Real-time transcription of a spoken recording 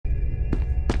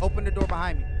Open the door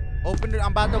behind me. Open it.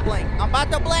 I'm about to blink. I'm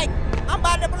about to blink. I'm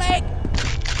about to blink.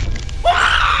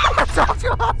 I told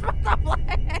you I was about to blink.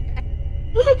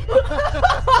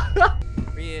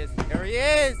 There he is. There he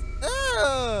is.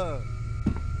 Ugh.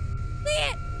 See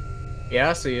it? Yeah,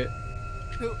 I see it.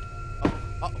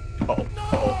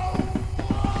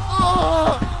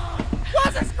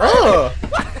 What's it screaming?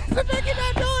 Why is it making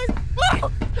that noise?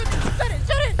 Oh, shut it,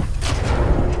 shut it.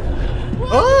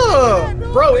 Oh,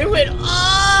 bro, it went.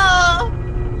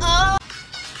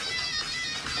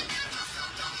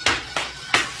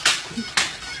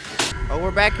 Oh,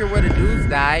 we're back here where the dudes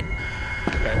died.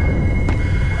 Okay.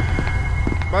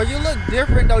 Bro, you look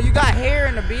different though. You got hair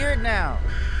and a beard now.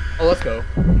 Oh, let's go.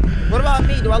 What about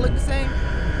me? Do I look the same?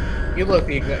 You look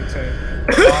the exact same.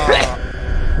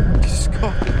 Just go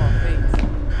in my face.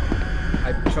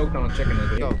 I choked on chicken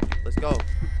today. Let's go.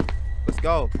 Let's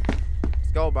go.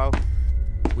 Let's go, bro.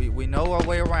 We know our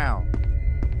way around.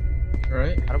 All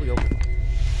right. How do we open?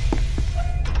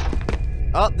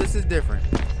 Oh, this is different.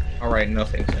 All right,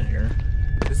 nothing's in here.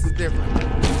 This is different.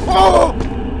 Oh!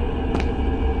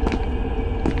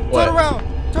 What? Turn around.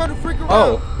 Turn the freak around.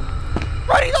 Oh.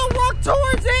 Buddy, don't walk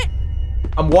towards it.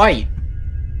 I'm white.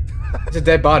 It's a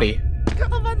dead body.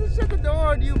 I'm about to shut the door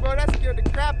on you, bro. That scared the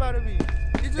crap out of me.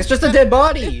 It's just a dead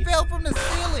body. It fell from the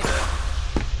ceiling.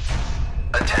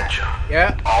 Attention.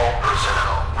 Yeah. All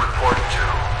personnel report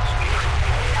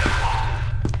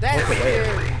to That's Report to where?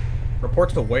 scary. Report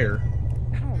to where?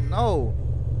 I don't know.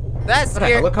 That's Is that a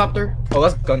scary. helicopter? Oh,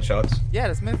 that's gunshots. Yeah,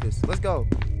 that's Memphis. Let's go.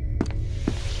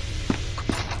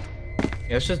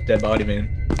 Yeah, it's just dead body, man.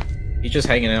 He's just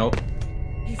hanging out.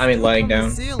 He I mean, fell lying from the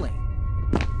down. ceiling.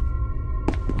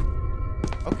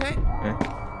 Okay. Yeah.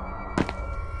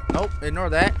 Nope. Ignore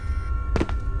that.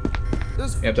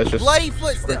 There's Yep, that's just bloody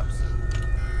footsteps.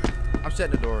 I'm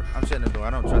shutting the door. I'm shutting the door. I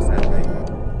don't trust that thing.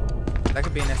 That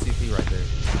could be an SCP right there.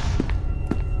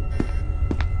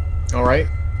 All right.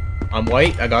 I'm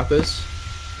white. I got this.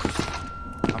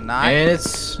 I'm not. And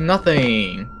it's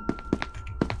nothing.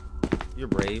 You're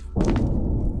brave.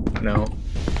 No.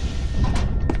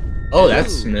 Oh,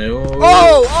 that's Ooh. new.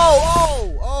 Oh!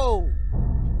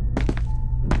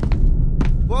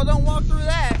 Well, don't walk through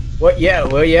that. What? Yeah.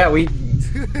 Well, yeah. We.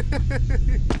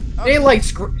 Okay. They like.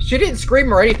 She didn't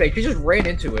scream or anything. She just ran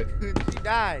into it. She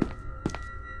died.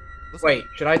 Let's Wait.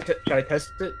 Should I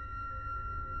test it?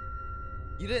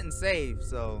 You didn't save,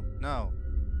 so no.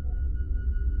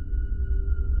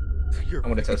 I'm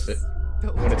gonna test it.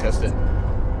 Don't I'm gonna test it.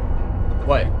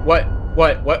 What?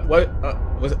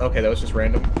 Was it? Okay, that was just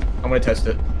random. I'm gonna test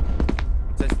it.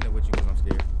 I'm testing it with you because I'm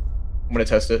scared. I'm gonna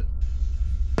test it.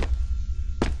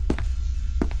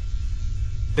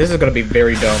 This is gonna be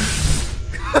very dumb.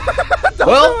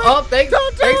 Well, thanks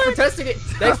for testing it.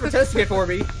 Thanks for testing it for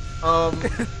me.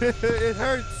 It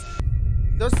hurts.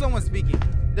 There's someone speaking.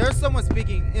 There's someone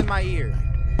speaking in my ear.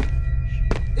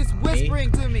 It's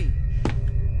whispering to me.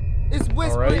 It's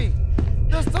whispering.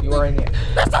 There's something.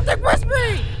 There's something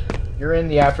whispering. You're in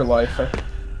the afterlife.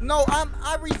 No,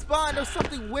 I respawned. There's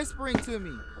something whispering to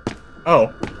me.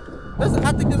 Oh.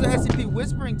 I think there's an SCP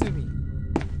whispering to me.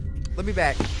 Let me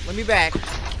back. Let me back.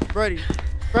 Brody.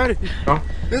 Huh?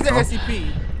 There's an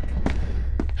SCP.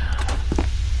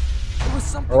 There was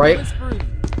something Alright. whispering.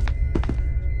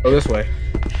 Go this way.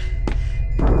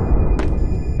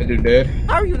 That dude dead.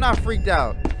 How are you not freaked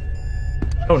out?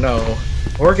 Oh no.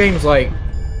 Horror games like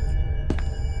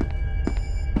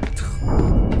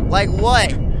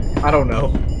what? I don't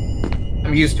know.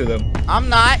 I'm used to them. I'm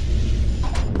not.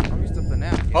 I'm used to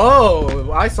FNAF.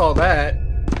 Oh, I saw that.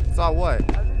 Saw what?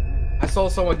 I saw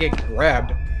someone get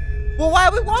grabbed. Well, why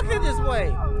are we walking this way?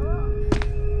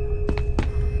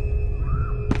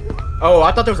 Oh,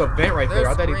 I thought there was a vent right They're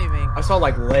there. screaming. I saw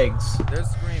like legs. They're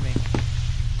screaming.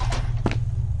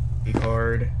 Key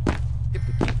card. Get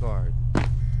the key card.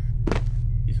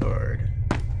 Key card.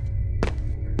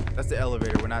 That's the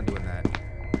elevator. We're not doing that.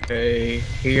 Okay,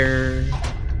 here.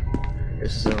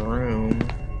 This is a room.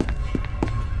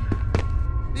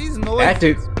 These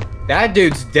noises. That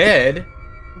dude's dead.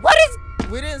 What is?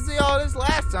 We didn't see all this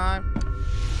last time.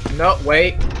 No,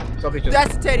 wait. Something just.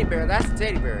 That's a teddy bear. That's a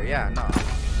teddy bear. Yeah, no.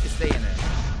 Just stay in there.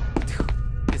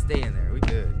 Just stay in there. We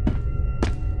good.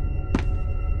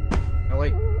 No,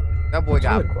 wait. That boy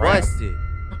got Holy crap. busted.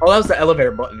 Oh, that was the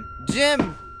elevator button.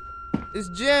 Jim. It's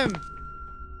Jim.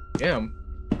 Jim.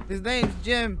 His name's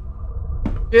Jim.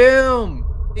 Jim.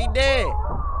 He dead.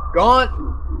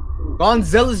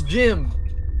 Gonzalez Jim.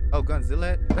 Oh,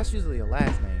 Gonzilla? That's usually a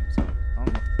last name, so I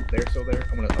don't know. They're still there.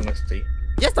 I'm gonna see.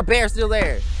 Yes, the bear's still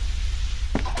there.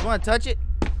 You wanna touch it?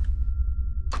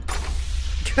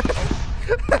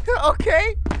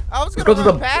 Okay. I was Let's gonna go to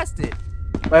run the- past it.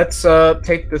 Let's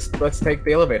take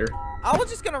the elevator. I was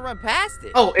just gonna run past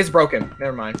it. Oh, it's broken.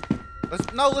 Never mind.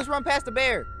 Let's run past the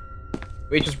bear.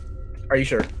 Are you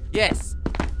sure? Yes.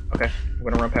 Okay, I'm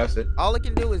gonna run past it. All it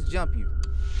can do is jump you.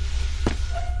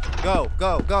 Go,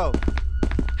 go, go.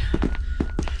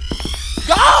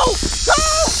 Go! Go!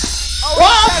 Oh,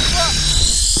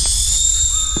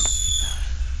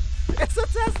 it's a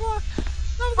Tesla!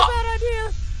 That was a bad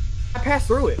idea. I passed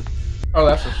through it. Oh,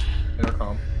 that's just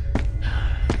intercom.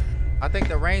 I think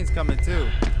the rain's coming too.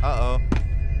 Uh-oh.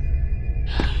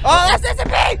 Oh, that's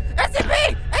SCP!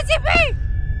 SCP! SCP!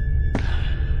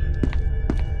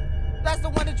 That's the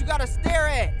one that you gotta stare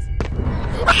at.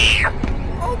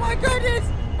 Oh my goodness!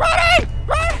 Brody!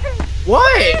 Brody!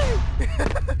 What?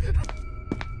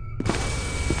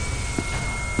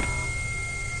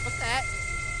 What's that?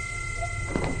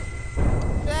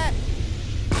 What's that?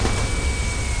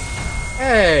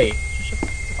 Hey!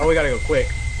 Oh, we gotta go quick.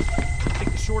 I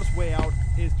think the shortest way out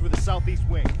is through the southeast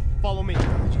wing. Follow me.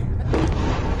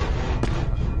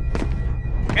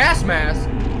 Gas mask?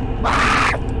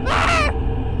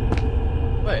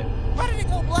 What? Why did it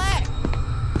go black?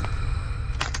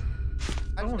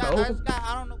 I don't know.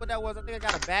 I don't know what that was. I think I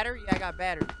got a battery. Yeah, I got a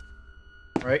battery.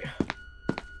 Right?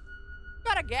 You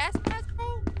got a gas mask,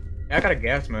 bro? Yeah, I got a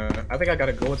gas mask. I think I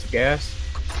gotta go with some gas.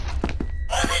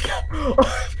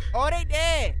 Oh, they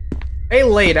dead. They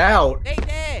laid out. They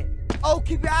dead. Oh,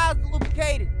 keep your eyes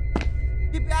lubricated.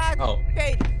 Keep your eyes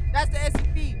lubricated. That's the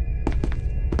SCP.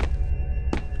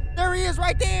 There he is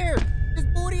right there. His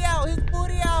booty out. His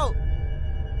booty out.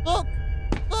 Look.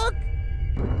 Look.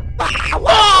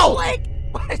 Whoa! Blink.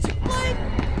 Why did you blink?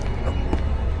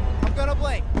 I'm gonna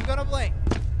blink. I'm gonna blink.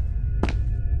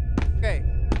 Okay.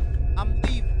 I'm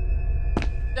leaving.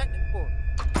 Shut the door.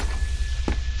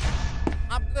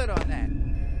 I'm good on that.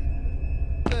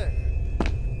 Good.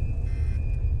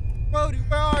 Brody,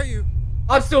 where are you?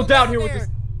 I'm still down here with this.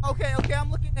 Okay, okay, I'm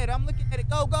looking at it. I'm looking at it.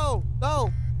 Go, go,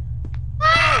 go.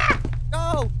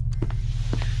 Go.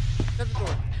 Shut the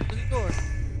door. Shut the door.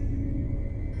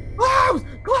 Close!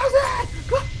 Close it!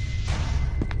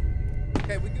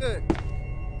 Okay, we good.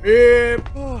 Yep.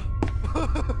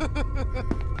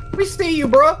 We see you,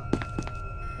 bro.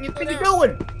 What you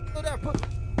doing? Go there.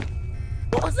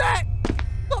 What was that?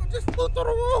 Something just flew through the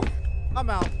roof. I'm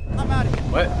out. I'm out of here.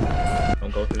 What?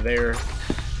 Don't go through there.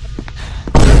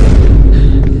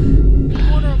 The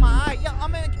corner of my eye. Yeah,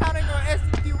 I'm encountering your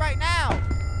SCP right now.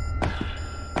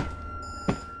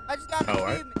 I just got an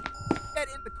achievement. That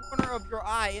in the corner of your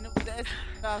eye, and it was the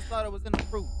SCP that I thought it was in the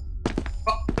fruit.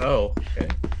 Oh, okay.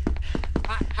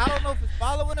 I don't know if it's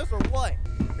following us or what.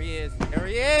 There he is. There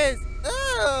he is.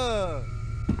 Ugh.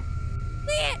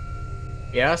 See it?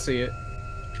 Yeah, I see it.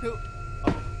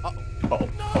 Oh.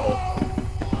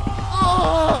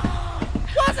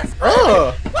 Why's it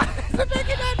screaming? Why is it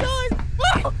making that noise?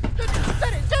 Oh.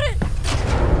 Shut it. Shut it.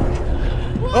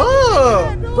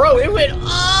 Bro, it went.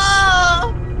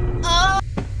 Oh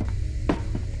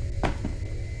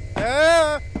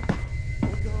god.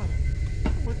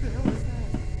 What the hell is that?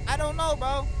 I don't know,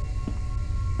 bro.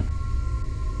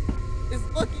 It's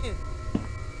looking.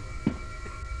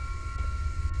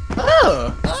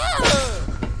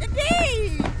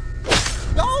 Indeed.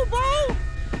 Go, bro.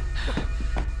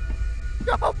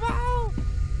 Go, bro.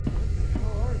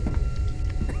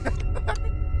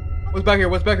 What's back here?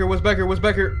 What's back here? What's back here? What's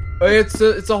back here? It's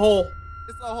a hole.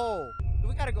 It's a hole.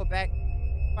 We gotta go back.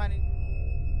 Find it.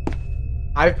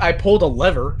 I pulled a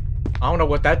lever. I don't know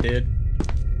what that did.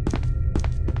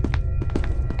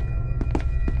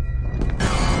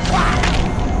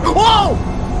 Whoa!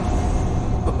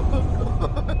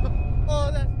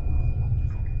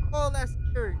 Oh, that's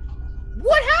scary.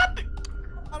 What happened?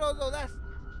 I don't know. That's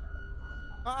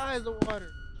my eyes are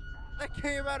watering. That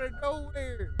came out of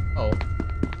nowhere. Oh.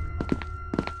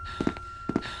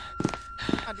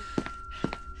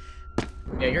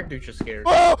 Yeah, your dude's just scared.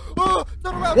 Oh,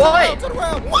 turn around. What? Turn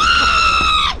around.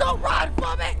 Don't run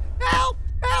from it. Help!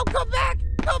 Help! Come back!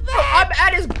 Come No, back!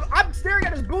 I'm staring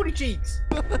at his booty cheeks.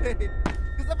 Because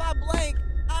if I blink,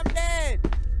 I'm dead.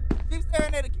 Keep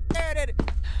staring at it. Keep staring at it.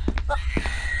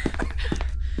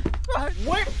 Run.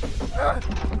 What?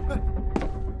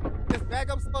 Just back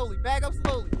up slowly. Back up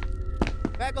slowly.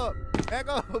 Back up. Back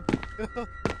up.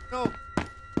 No.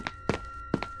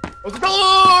 Close the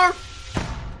door!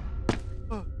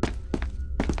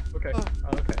 Okay.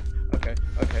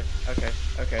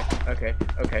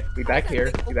 We back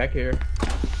here. We back here.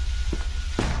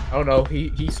 Oh no,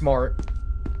 he's smart.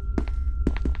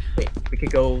 Wait, we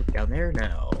could go down there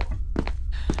now.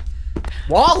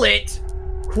 Wallet?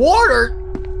 Quarter?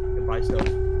 You can buy stuff.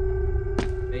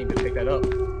 Didn't even pick that up.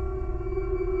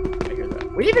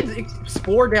 We even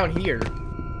explore down here.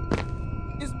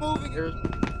 It's moving. There's...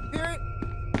 Hear it?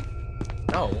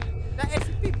 No. That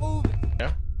SCP moving.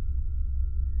 Yeah.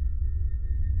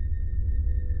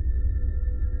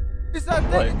 It's that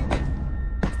What? thing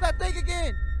again. It's that thing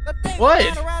again. That thing What?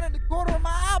 flying around in the corner of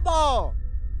my eyeball.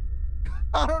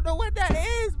 I don't know what that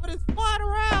is, but it's flying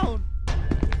around.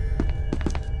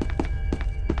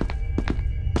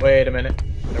 Wait a minute.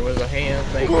 There was a hand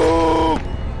thing. Ooh.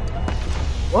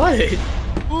 What?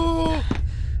 Ooh.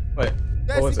 What?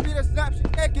 That What was SCP that snaps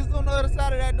your neck is on the other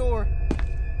side of that door.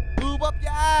 Lube up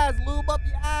your eyes. Lube up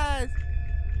your eyes.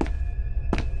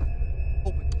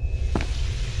 Open.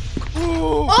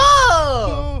 Ooh.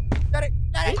 Oh! Ooh. That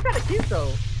He's kind of cute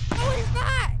though. No, he's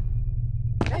not.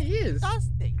 Yeah, he is.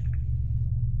 Disgusting.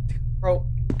 Bro,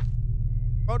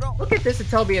 Bro, don't. look at this and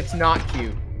tell me it's not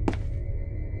cute.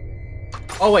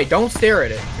 Oh wait, don't stare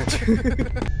at it.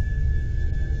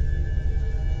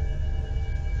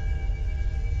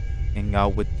 Hang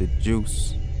out with the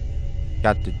juice.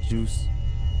 Got the juice.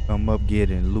 Come up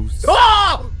getting loose.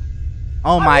 Oh!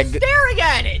 Oh my god. Staring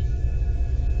at it.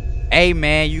 Hey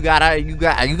man, you gotta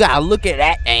look at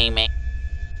that thing, man.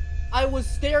 I was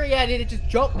staring at it. It just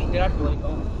jumped me. Did I blink?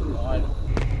 Oh god.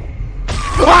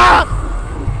 Ah!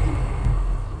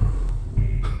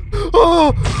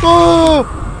 Oh! Oh!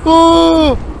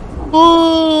 Oh!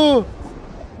 Oh!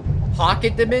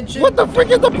 Pocket dimension? What the frick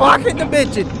is the pocket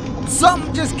dimension?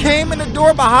 Something just came in the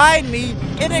door behind me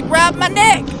and it grabbed my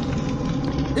neck.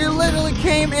 It literally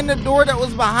came in the door that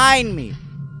was behind me.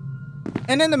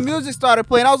 And then the music started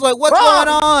playing. I was like, what's going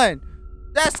on?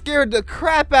 That scared the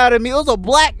crap out of me. It was a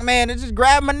black man that just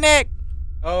grabbed my neck.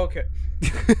 Okay.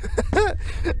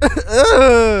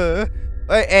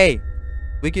 Hey,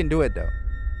 we can do it though.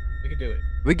 We can do it.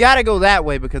 We gotta go that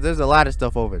way because there's a lot of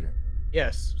stuff over there.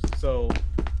 Yes. So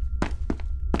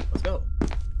let's go.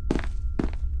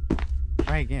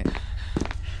 Try again.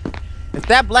 If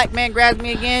that black man grabs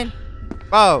me again,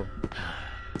 bro.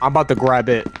 I'm about to grab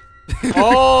it.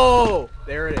 Oh,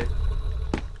 there it is.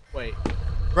 Wait.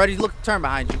 Brody, look, turn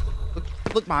behind you.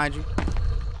 Look behind you.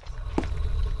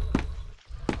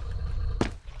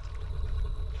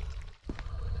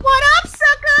 What up,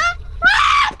 sucker?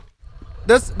 Ah!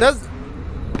 This.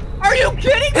 Are you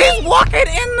kidding me? He's walking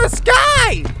in the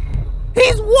sky.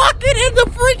 He's walking in the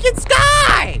freaking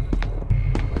sky.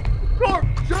 Door,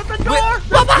 shut the door.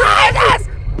 Look behind us.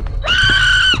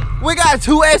 We got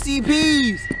 2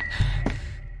 SCPs.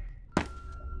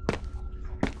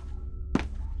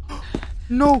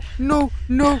 No.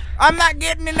 I'm not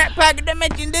getting in that pocket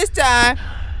dimension this time.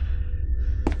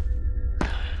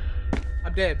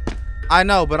 I'm dead. I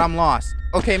know, but I'm lost.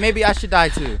 Okay, maybe I should die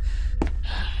too.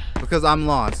 Because I'm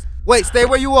lost. Wait, stay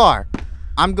where you are.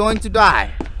 I'm going to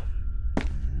die.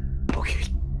 Okay.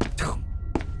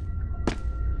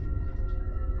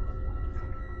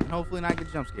 And hopefully not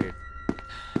get jump scared.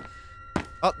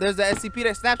 Oh, there's the SCP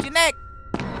that snaps your neck.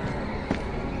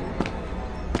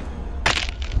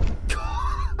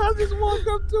 I just walked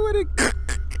up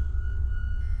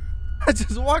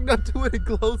to it and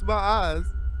closed my eyes.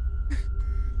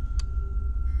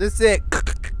 That's it.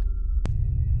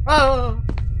 Oh.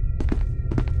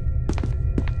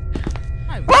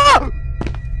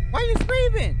 Why are you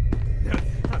screaming?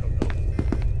 I don't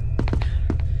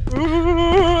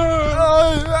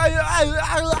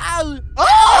know.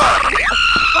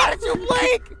 Why did you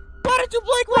blink? Why did you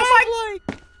blink when I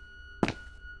blinked?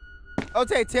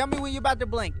 Okay, tell me when you're about to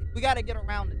blink. We gotta get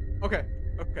around it. Okay.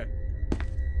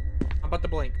 I'm about to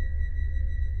blink.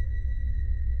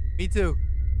 Me too.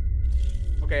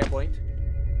 Okay, I blinked.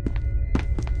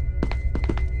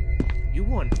 You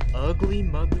one ugly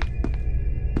mother.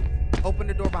 Open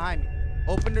the door behind me.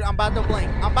 Open it. I'm about to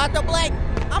blink. I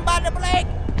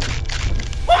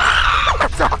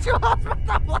told you I was about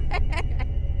to blink.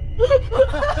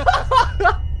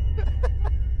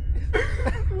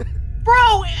 Bro,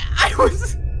 I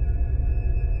was.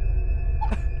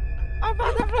 I'm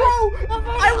about to blink.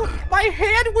 Bro, my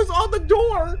hand was on the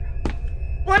door,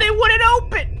 but it wouldn't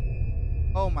open.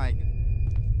 Oh my god.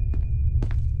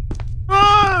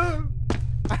 Ah!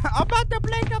 I'm about to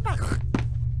blink.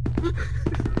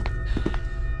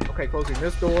 Okay, closing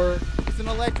this door. It's an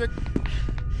electric.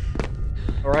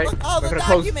 All right. Look, all we're the gonna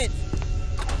close. documents.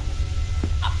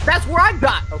 That's where I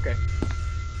got. Okay.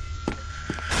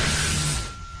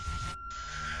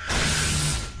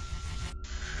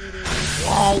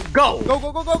 Oh, go! Go.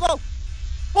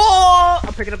 Oh!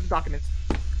 I'm picking up the documents.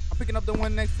 I'm picking up the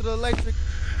one next to the electric.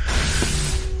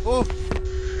 Oh.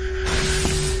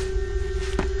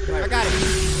 I got it.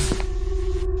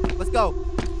 Let's go.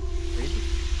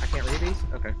 I can't read these?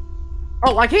 Okay.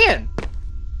 Oh, I can!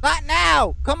 Not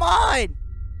now! Come on!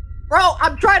 Bro,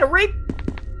 I'm trying to read.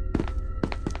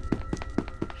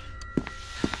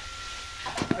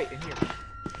 Wait, in here.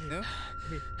 No?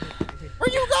 Here. Where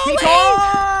you going?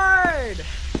 Retard!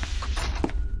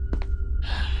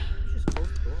 Just close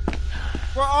the door.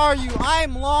 Where are you?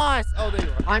 I'm lost. Oh, there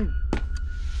you are.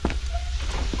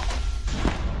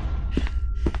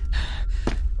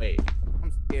 Wait.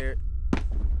 I'm scared.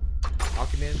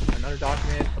 Document, another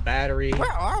document, a battery.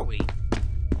 Where are we?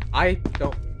 I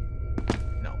don't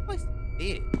know. What's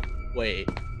it? Wait.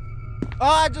 Oh,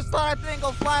 I just saw that thing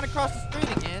go flying across the street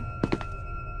again.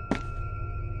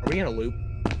 Are we in a loop?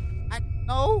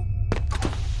 No.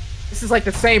 This is like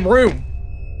the same room.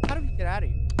 How do we get out of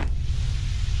here?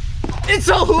 It's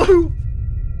a loop!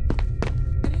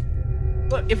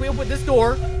 Look, if we open this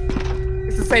door,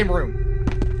 it's the same room.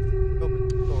 Open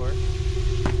the door.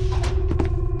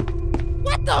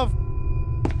 What the?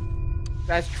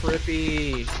 That's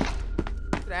trippy. Is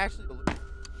it actually a loop?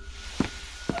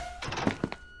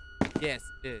 Yes,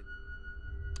 it is.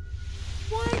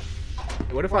 What?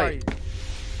 What if Where are I... you?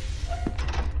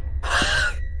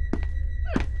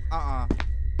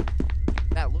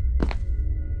 That look.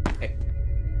 Hey.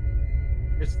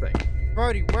 Here's the thing.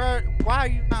 Brody, why are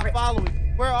you not following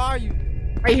me? Where are you?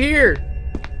 Right here!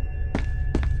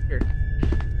 Here.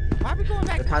 Why are we going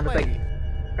back Gotta this time the way? thing.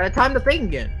 Gotta time the thing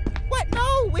again. What?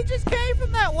 No, we just came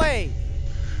from that way.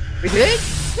 We did?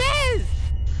 Yes.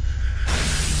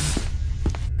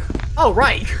 Oh,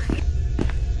 right.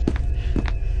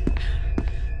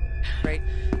 Great.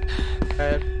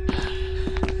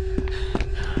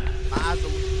 My eyes are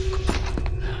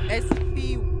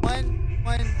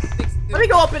SCP-1162. Let me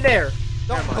go up in there.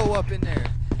 Don't go up in there.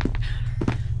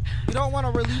 You don't want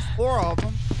to release 4 of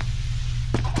them.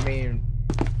 I mean,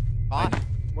 God.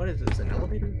 what is this? An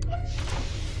elevator?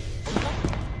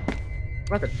 I'm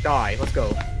about to die. Let's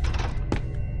go.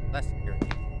 Let's hear it.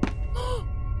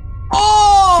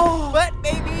 Oh! What,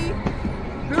 baby?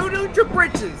 Doo-doo to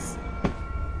britches.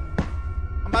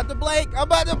 I'm about to blink. I'm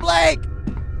about to blink.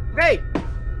 Hey.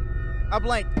 I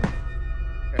blinked.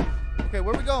 Okay. Okay,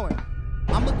 where we going?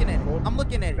 I'm looking at it. I'm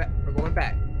looking at it. We're going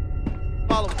back.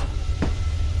 Follow me.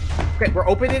 Okay, we're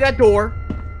opening that door.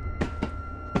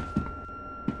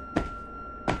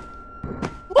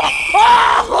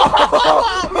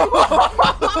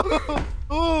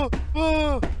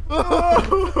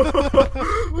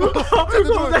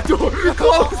 Close that door.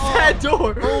 Close that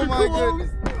door. Oh my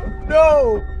goodness.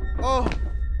 No.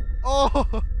 Oh.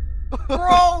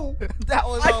 Bro. That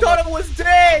was. I thought it was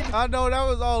dead. I know that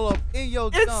was all up in your.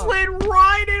 It tongue. slid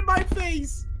right in my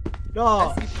face.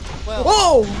 No. Well,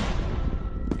 Whoa.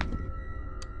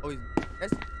 oh,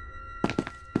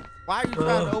 why are you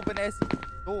trying to open that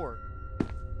door?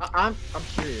 I'm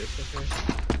curious. Okay.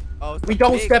 Oh, it's We a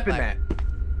don't big step in black- that.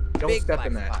 Don't big step black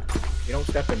in that. spot. You don't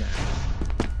step in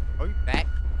that. Are you back?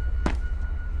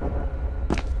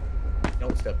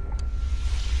 Don't step.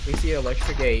 We see an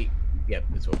electric gate. Yep,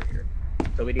 it's over here.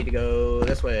 So we need to go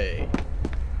this way.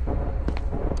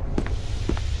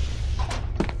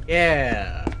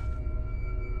 Yeah.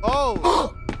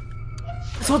 Oh.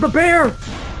 I saw the bear.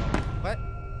 What?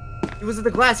 He was in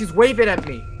the glass. He's waving at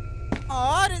me. Oh,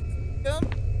 I didn't see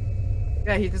him.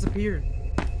 Yeah, he disappeared.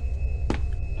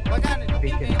 What kind of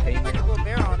Big thing? container. Like a little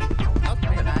bear